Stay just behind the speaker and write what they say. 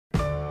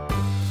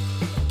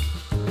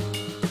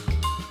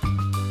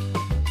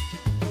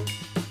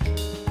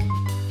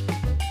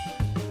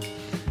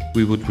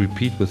we would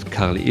repeat with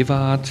Karel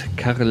Everaert.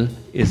 Karel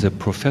is a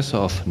professor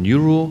of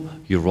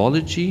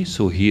urology,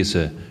 so he is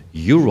a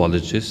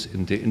urologist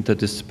in the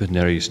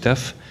interdisciplinary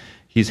staff.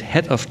 He's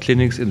head of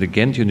clinics in the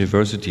Ghent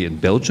University in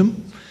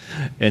Belgium,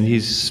 and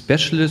he's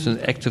specialist and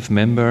active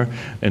member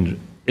and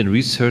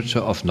researcher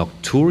of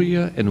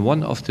Nocturia, and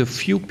one of the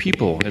few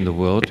people in the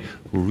world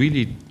who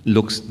really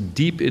looks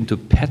deep into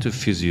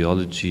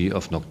pathophysiology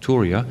of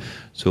Nocturia.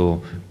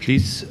 So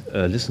please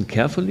listen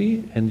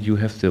carefully, and you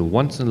have the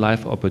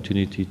once-in-a-life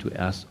opportunity to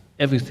ask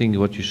everything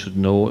what you should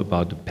know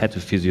about the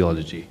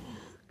pathophysiology.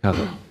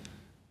 Karel.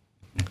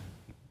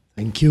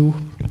 Thank you.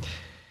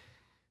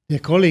 Dear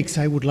colleagues,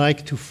 I would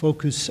like to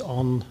focus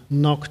on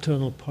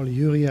nocturnal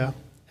polyuria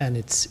and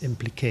its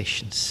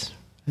implications.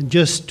 And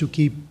just to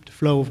keep the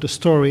flow of the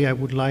story, I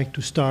would like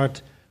to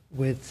start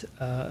with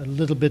a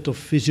little bit of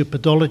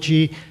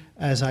physiopathology,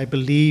 as I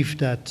believe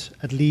that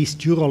at least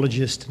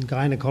urologists and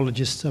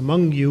gynecologists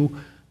among you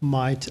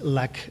might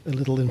lack a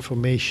little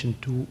information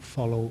to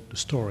follow the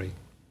story.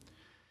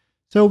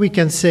 So we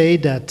can say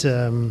that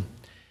in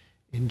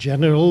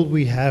general,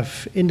 we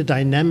have in the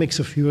dynamics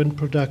of urine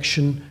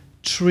production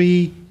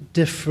 3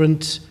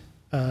 different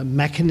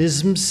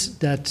mechanisms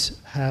that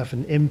have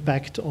an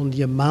impact on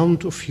the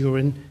amount of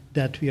urine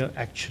that we are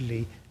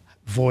actually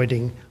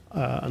voiding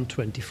on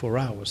 24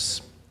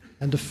 hours.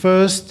 And the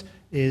first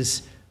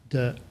is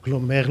the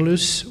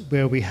glomerulus,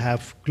 where we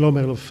have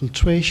glomerular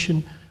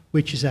filtration,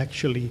 which is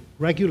actually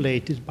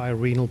regulated by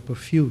renal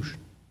perfusion.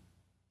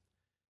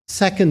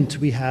 Second,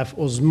 we have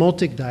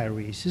osmotic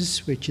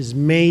diuresis, which is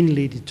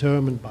mainly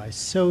determined by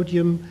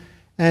sodium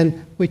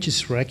and which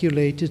is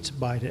regulated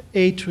by the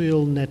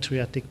atrial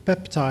natriuretic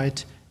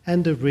peptide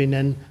and the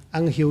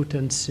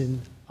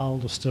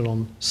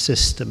renin-angiotensin-aldosterone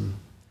system.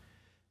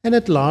 And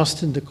at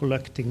last, in the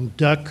collecting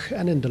duct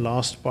and in the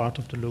last part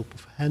of the loop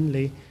of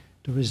Henle,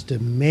 there is the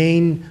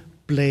main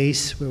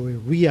place where we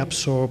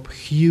reabsorb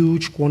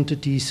huge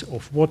quantities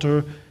of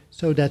water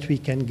so that we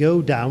can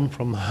go down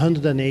from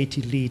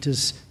 180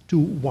 liters to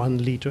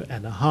 1.5 liters.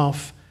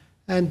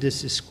 And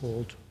this is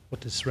called,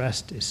 what is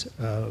rest is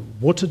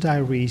water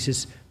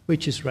diuresis,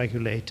 which is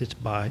regulated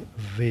by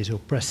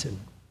vasopressin.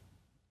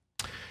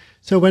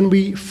 So when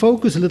we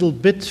focus a little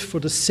bit, for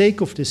the sake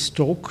of this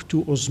talk,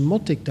 to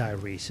osmotic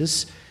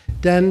diuresis,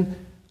 then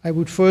I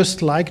would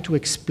first like to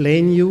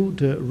explain you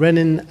the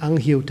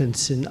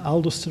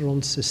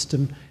renin-angiotensin-aldosterone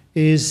system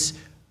is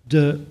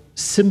the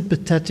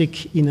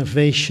sympathetic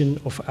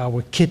innervation of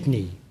our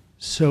kidney.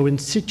 So in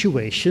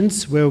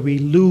situations where we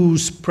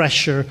lose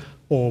pressure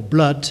or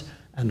blood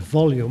and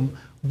volume,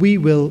 we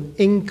will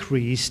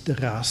increase the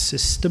RAS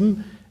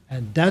system,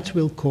 and that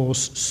will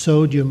cause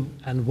sodium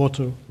and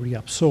water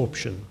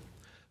reabsorption.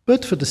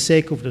 But for the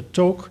sake of the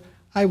talk,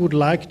 I would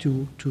like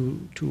to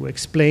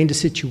explain the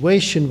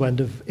situation when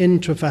the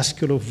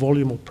intravascular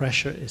volume or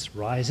pressure is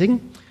rising.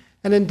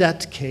 And in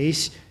that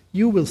case,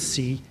 you will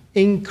see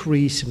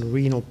increase in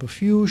renal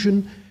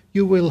perfusion.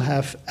 You will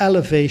have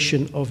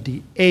elevation of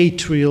the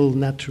atrial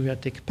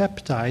natriuretic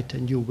peptide,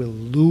 and you will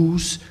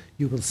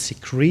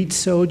secrete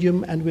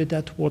sodium and with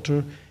that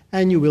water,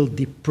 and you will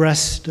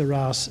depress the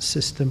RAS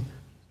system.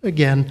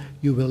 Again,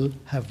 you will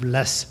have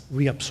less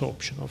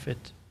reabsorption of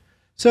it.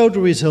 So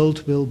the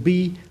result will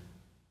be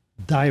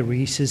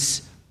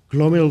diuresis,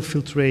 glomerular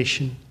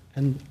filtration,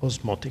 and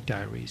osmotic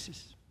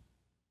diuresis.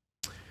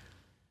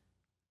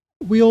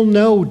 We all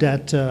know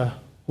that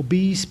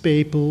obese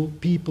people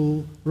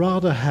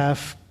rather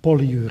have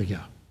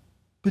polyuria,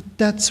 but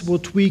that's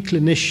what we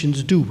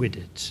clinicians do with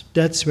it.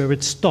 That's where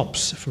it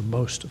stops for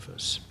most of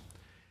us.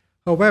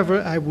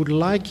 However, I would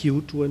like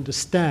you to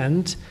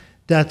understand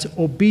that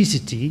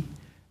obesity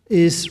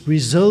is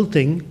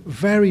resulting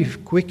very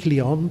quickly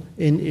on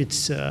in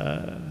its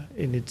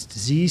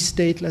disease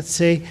state, let's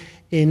say,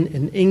 in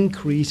an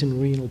increase in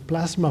renal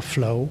plasma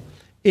flow,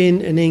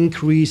 in an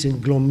increase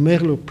in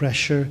glomerular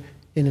pressure,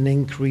 in an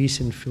increase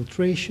in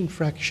filtration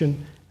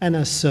fraction, and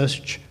as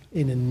such,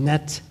 in a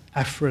net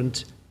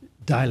afferent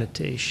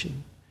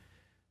dilatation.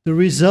 The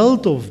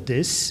result of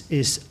this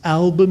is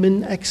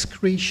albumin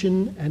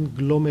excretion and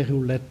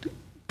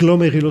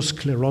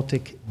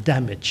glomerulosclerotic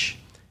damage.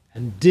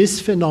 And this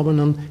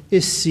phenomenon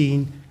is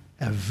seen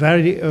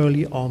very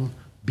early on,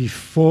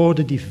 before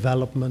the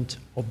development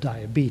of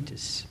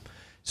diabetes.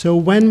 So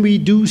when we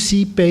do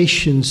see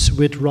patients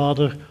with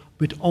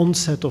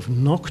onset of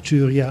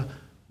nocturia,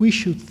 we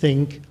should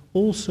think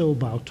also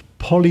about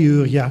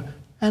polyuria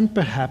and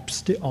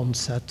perhaps the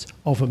onset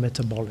of a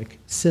metabolic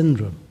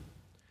syndrome.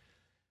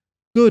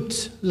 Good,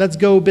 let's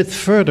go a bit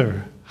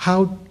further.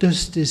 How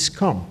does this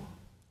come?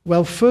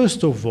 Well,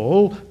 first of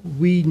all,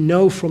 we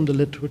know from the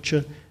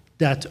literature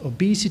that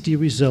obesity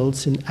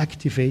results in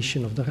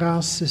activation of the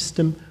RAS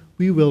system.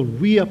 We will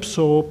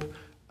reabsorb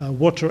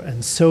water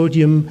and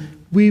sodium.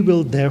 We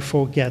will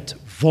therefore get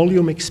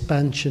volume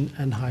expansion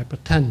and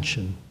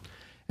hypertension.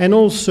 And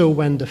also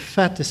when the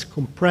fat is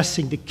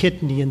compressing the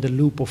kidney in the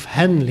loop of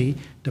Henle,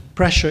 the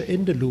pressure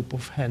in the loop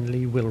of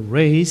Henle will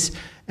raise,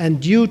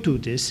 and due to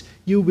this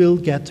you will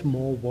get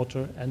more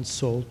water and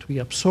salt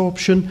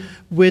reabsorption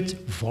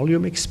with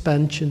volume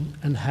expansion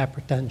and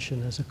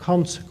hypertension as a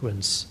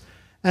consequence.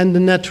 And the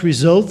net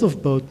result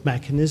of both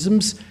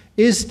mechanisms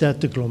is that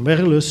the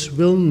glomerulus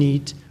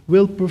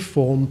will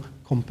perform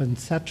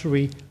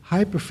compensatory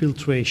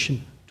hyperfiltration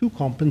to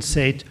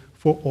compensate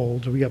for all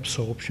the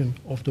reabsorption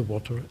of the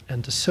water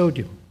and the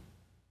sodium.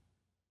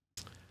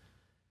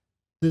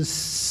 The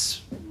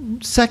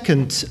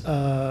second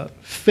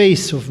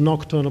phase of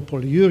nocturnal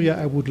polyuria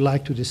I would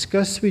like to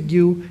discuss with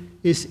you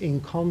is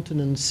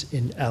incontinence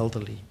in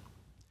elderly.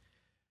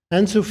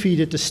 Anne-Sophie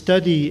did a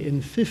study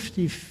in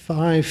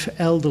 55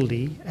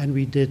 elderly, and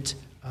we did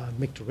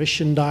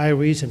micturition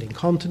diaries and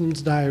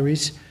incontinence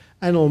diaries,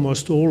 and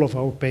almost all of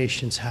our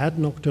patients had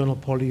nocturnal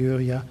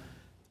polyuria.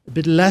 A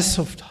bit less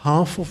of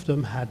half of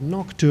them had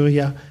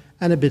nocturia,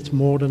 and a bit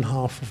more than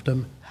half of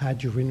them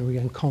had urinary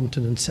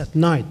incontinence at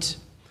night.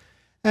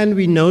 And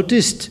we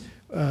noticed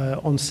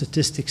on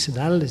statistics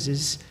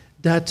analysis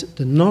that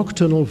the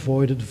nocturnal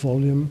voided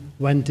volume,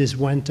 when this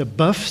went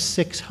above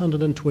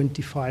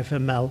 625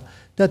 ml,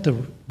 that there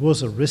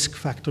was a risk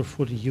factor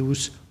for the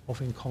use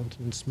of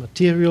incontinence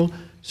material,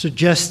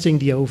 suggesting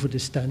the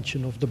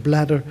overdistension of the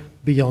bladder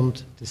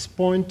beyond this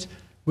point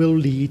will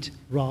lead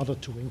rather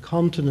to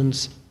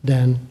incontinence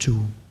than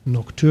to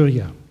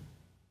nocturia.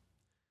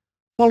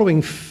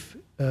 Following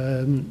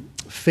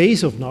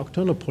phase of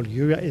nocturnal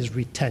polyuria is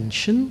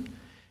retention.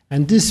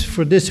 And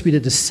for this we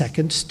did a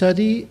second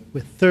study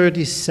with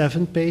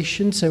 37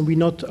 patients, and we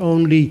not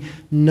only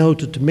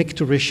noted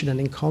micturition and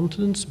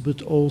incontinence,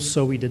 but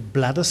also we did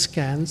bladder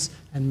scans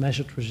and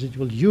measured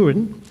residual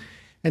urine.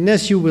 And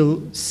as you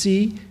will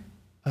see,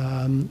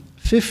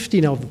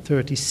 15 out of the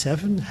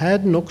 37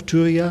 had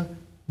nocturia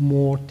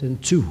more than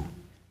 2.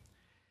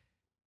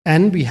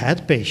 And we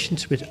had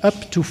patients with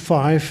up to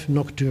 5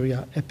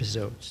 nocturia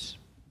episodes.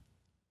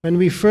 When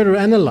we further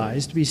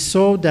analyzed, we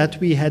saw that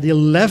we had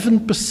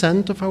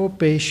 11% of our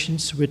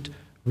patients with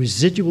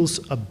residuals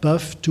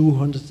above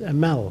 200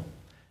 ml,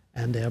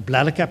 and their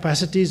bladder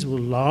capacities were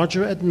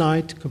larger at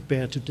night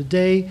compared to the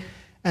day,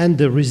 and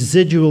the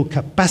residual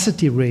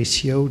capacity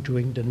ratio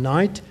during the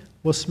night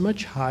was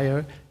much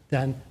higher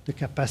than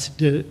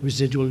the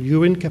residual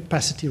urine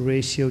capacity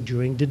ratio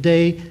during the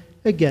day,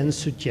 again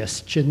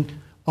suggestion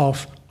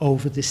of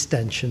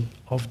overdistension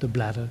of the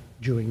bladder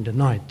during the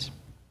night.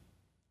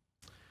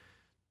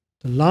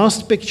 The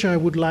last picture I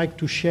would like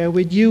to share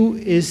with you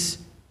is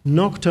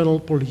nocturnal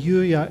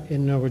polyuria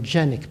in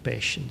neurogenic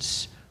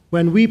patients.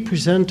 When we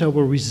present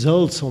our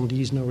results on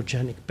these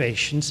neurogenic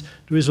patients,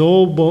 there is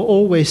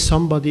always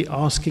somebody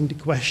asking the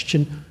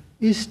question,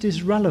 is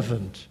this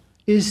relevant?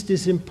 Is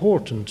this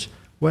important?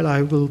 Well,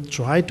 I will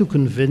try to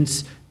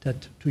convince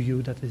to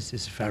you that this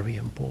is very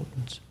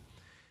important.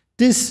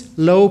 This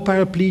low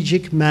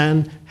paraplegic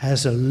man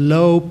has a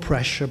low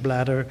pressure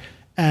bladder,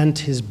 and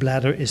his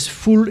bladder is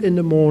full in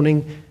the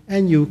morning,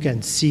 and you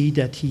can see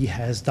that he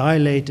has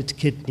dilated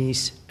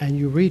kidneys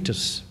and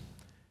ureters.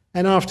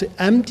 And after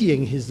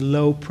emptying his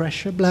low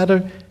pressure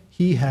bladder,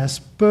 he has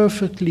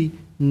perfectly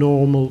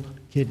normal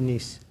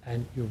kidneys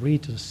and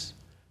ureters.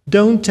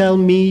 Don't tell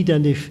me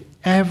that if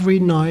every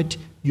night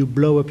you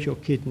blow up your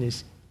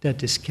kidneys, that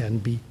this can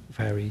be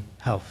very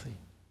healthy.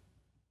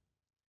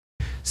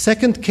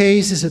 Second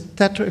case is a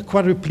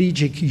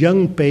quadriplegic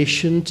young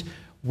patient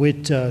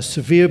with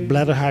severe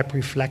bladder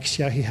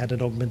hyperreflexia. He had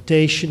an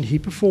augmentation, he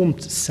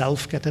performed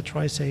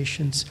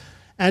self-catheterizations,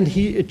 and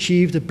he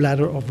achieved a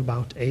bladder of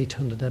about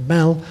 800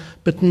 ml,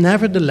 but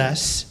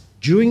nevertheless,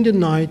 during the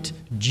night,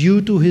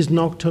 due to his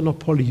nocturnal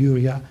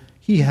polyuria,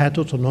 he had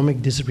autonomic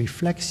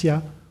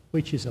dysreflexia,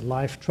 which is a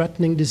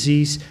life-threatening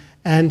disease,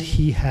 and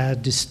he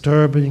had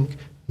disturbing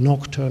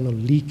nocturnal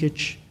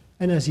leakage,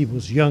 and as he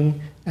was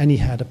young and he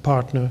had a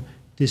partner,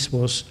 this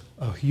was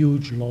a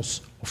huge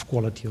loss of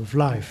quality of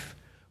life.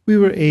 We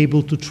were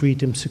able to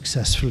treat him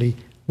successfully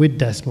with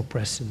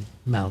desmopressin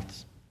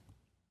melt.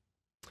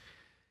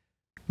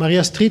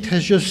 Maria Street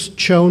has just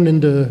shown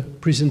in the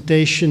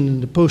presentation in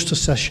the poster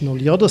session on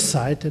the other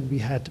side, and we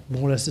had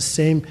more or less the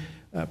same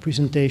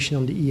presentation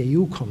on the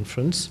EAU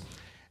conference.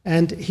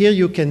 And here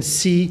you can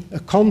see a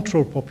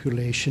control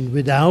population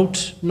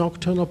without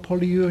nocturnal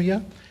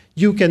polyuria.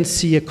 You can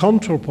see a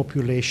control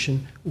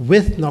population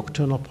with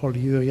nocturnal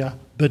polyuria,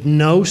 but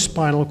no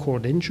spinal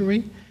cord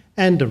injury.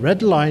 And the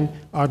red line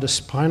are the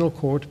spinal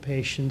cord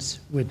patients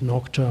with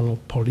nocturnal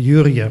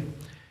polyuria.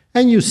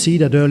 And you see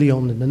that early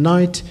on in the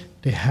night,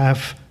 they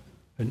have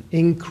an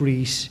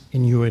increase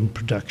in urine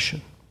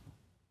production.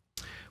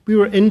 We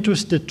were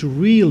interested to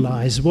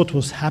realize what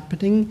was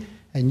happening,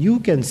 and you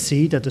can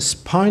see that the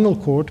spinal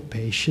cord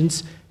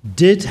patients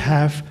did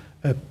have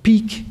a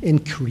peak in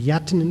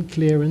creatinine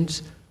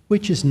clearance,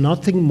 which is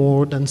nothing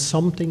more than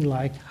something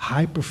like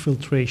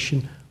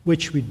hyperfiltration,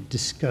 which we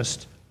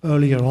discussed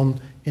earlier on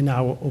in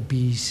our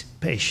obese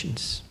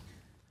patients.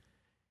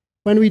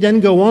 When we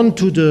then go on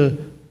to the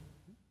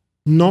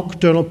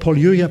nocturnal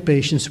polyuria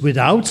patients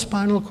without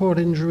spinal cord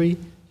injury,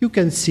 you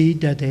can see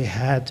that they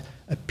had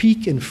a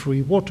peak in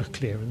free water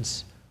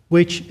clearance,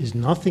 which is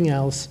nothing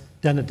else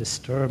than a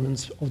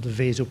disturbance of the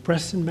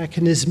vasopressin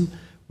mechanism,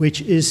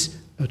 which is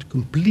a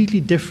completely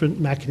different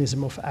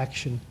mechanism of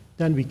action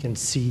than we can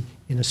see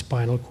in a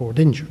spinal cord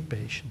injured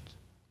patient.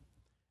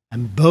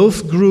 And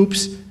both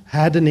groups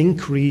had an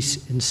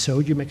increase in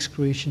sodium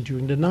excretion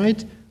during the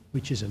night,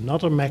 which is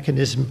another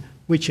mechanism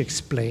which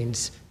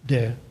explains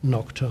their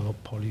nocturnal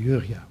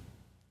polyuria.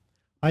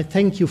 I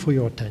thank you for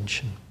your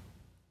attention.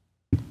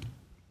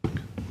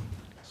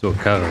 So,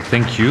 Karel,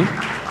 thank you.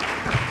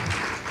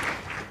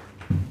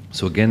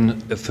 So again,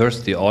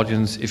 first the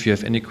audience, if you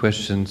have any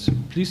questions,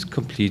 please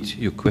complete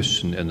your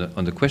question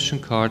on the question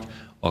card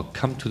or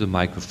come to the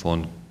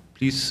microphone.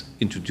 Please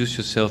introduce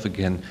yourself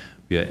again.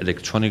 We are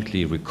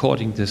electronically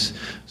recording this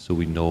so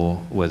we know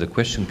where the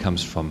question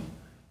comes from.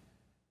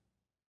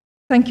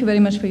 Thank you very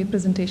much for your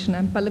presentation.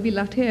 I'm Pallavi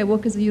Lathe. I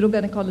work as a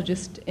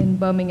urogynecologist in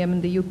Birmingham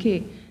in the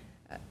UK.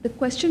 The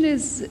question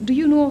is, do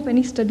you know of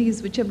any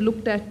studies which have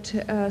looked at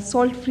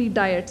salt-free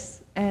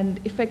diets and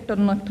effect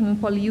on nocturnal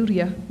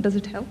polyuria? Does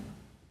it help?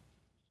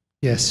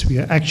 Yes, we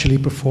are actually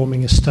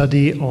performing a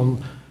study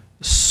on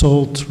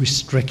salt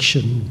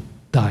restriction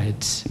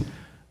diets.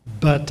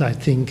 But I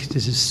think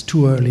this is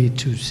too early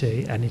to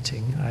say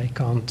anything. I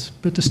can't,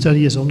 but the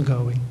study is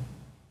ongoing.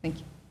 Thank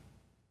you.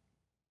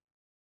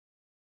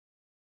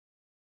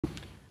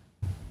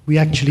 We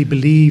actually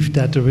believe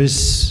that there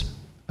is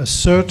a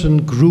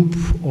certain group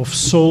of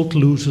salt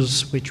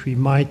losers which we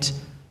might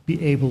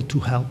be able to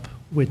help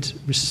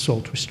with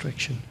salt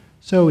restriction.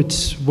 So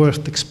it's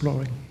worth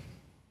exploring.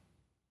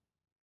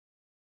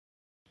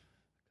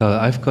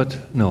 I've got,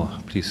 no,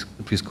 please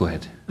go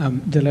ahead.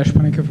 Dilesh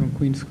Panikar from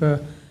Queen Square.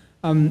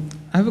 I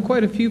have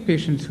quite a few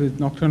patients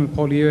with nocturnal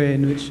polyuria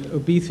in which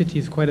obesity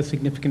is quite a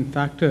significant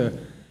factor.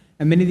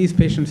 And many of these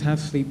patients have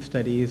sleep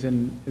studies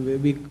and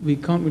we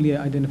can't really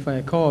identify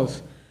a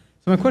cause.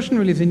 So my question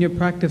really is, in your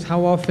practice,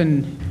 how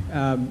often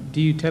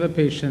do you tell a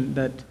patient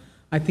that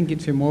I think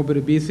it's your morbid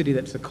obesity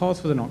that's the cause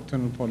for the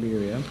nocturnal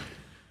polyuria?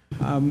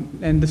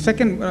 And the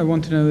second what I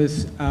want to know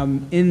is,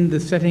 in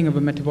the setting of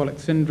a metabolic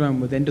syndrome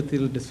with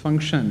endothelial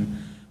dysfunction,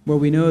 where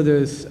we know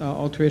there's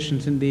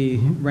alterations in the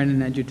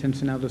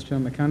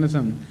renin-angiotensin-aldosterone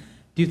mechanism,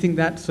 do you think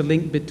that's a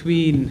link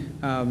between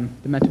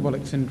the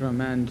metabolic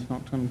syndrome and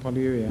nocturnal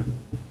polyuria?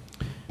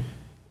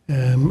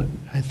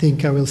 I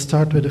think I will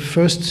start with the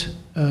first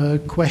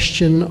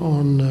question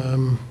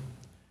on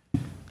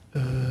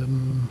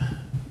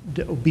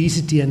the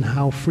obesity and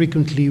how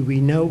frequently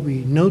we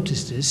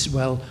notice this.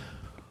 Well,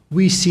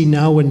 we see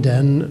now and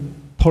then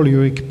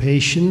polyuric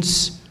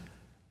patients,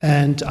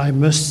 and I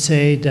must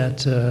say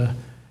that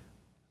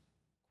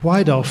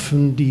quite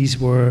often these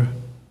were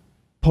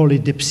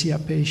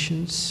polydipsia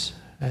patients.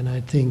 And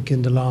I think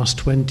in the last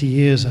 20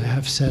 years I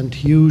have sent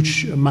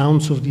huge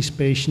amounts of these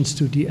patients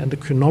to the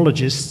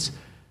endocrinologists,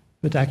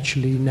 but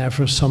actually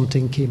never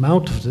something came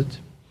out of it.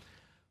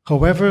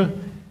 However,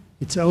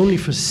 it's only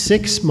for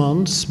 6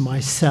 months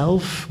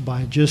myself,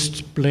 by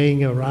just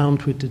playing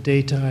around with the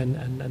data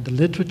and the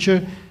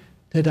literature,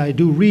 that I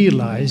do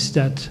realize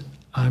that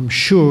I'm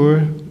sure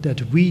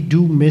that we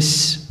do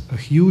miss a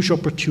huge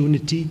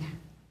opportunity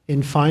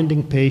in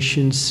finding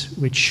patients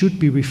which should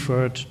be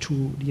referred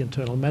to the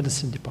internal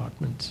medicine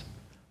department,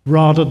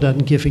 rather than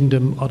giving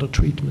them other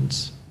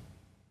treatments.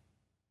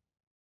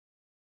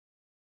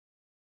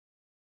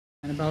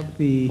 And about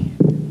the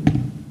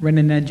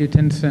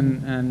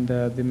renin-angiotensin and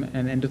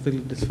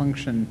endothelial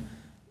dysfunction,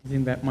 do you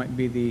think that might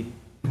be the...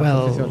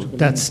 Well,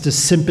 that's the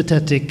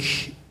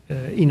sympathetic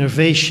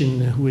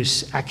innervation who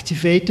is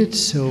activated.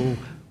 So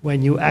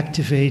when you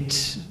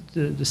activate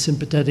the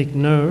sympathetic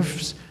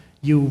nerves,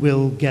 you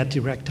will get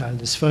erectile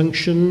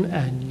dysfunction,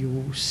 and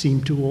you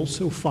seem to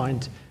also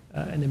find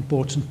an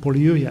important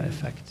polyuria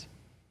effect.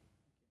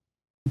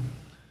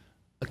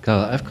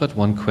 Karel, I've got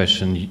one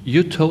question.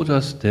 You told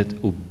us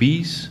that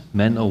obese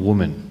men or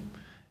women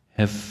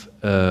have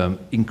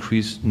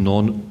increased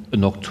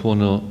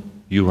nocturnal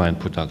urine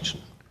production.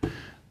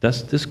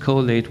 Does this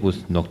correlate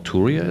with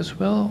nocturia as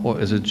well,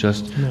 or is it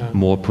just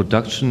more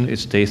production, it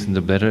stays in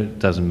the bladder, it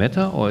doesn't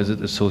matter, or is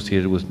it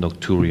associated with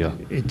nocturia?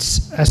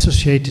 It's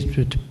associated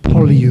with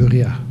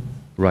polyuria.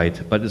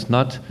 Right, but it's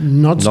not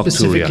nocturia.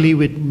 Specifically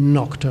with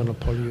nocturnal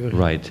polyuria.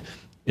 Right.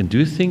 And do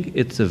you think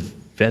it's a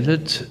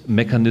valid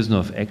mechanism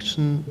of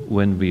action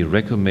when we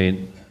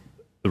recommend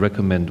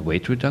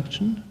weight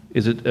reduction?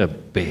 Is it a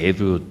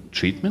behavioral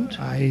treatment?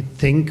 I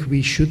think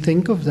we should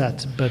think of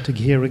that, but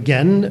here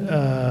again,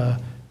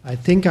 I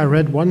think I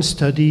read one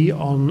study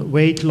on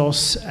weight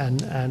loss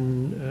and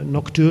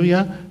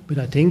nocturia, but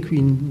I think we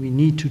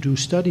need to do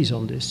studies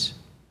on this.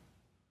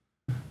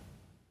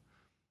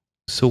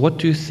 So what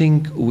do you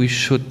think we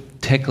should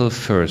tackle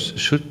first?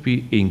 Should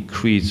we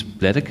increase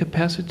bladder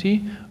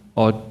capacity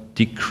or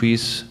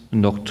decrease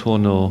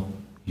nocturnal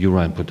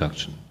urine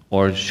production?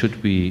 Or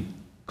should we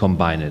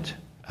combine it?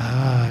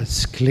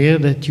 It's clear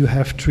that you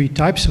have three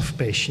types of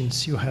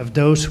patients. You have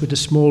those with a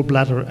small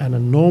bladder and a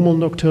normal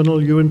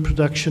nocturnal urine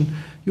production.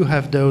 You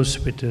have those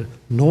with a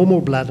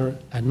normal bladder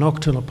and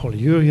nocturnal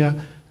polyuria,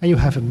 and you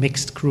have a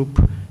mixed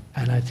group.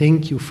 And I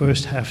think you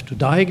first have to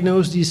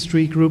diagnose these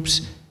three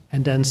groups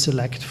and then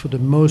select for the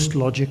most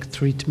logic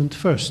treatment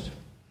first.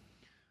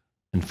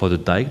 And for the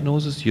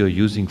diagnosis, you're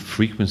using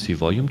frequency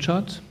volume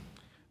charts?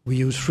 We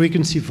use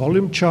frequency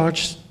volume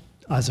charts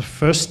as a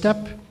first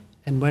step,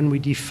 and when we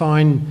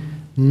define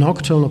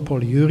nocturnal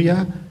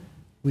polyuria,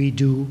 we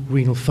do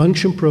renal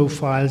function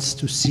profiles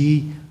to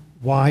see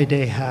why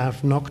they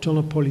have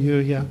nocturnal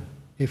polyuria,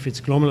 if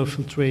it's glomerular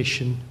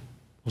filtration,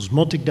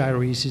 osmotic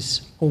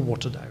diuresis, or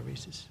water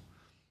diuresis.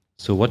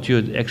 So what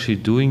you're actually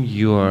doing,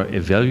 you are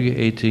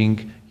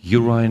evaluating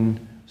urine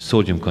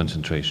sodium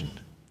concentration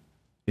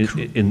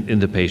in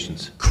the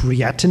patients.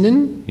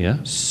 Creatinine, Yeah?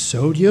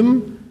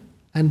 sodium,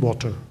 and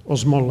water,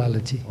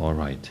 osmolality. All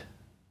right.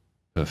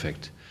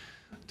 Perfect.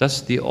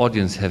 Does the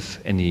audience have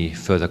any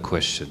further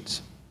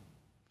questions?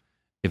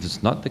 If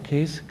it's not the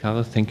case,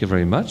 Karel, thank you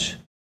very much.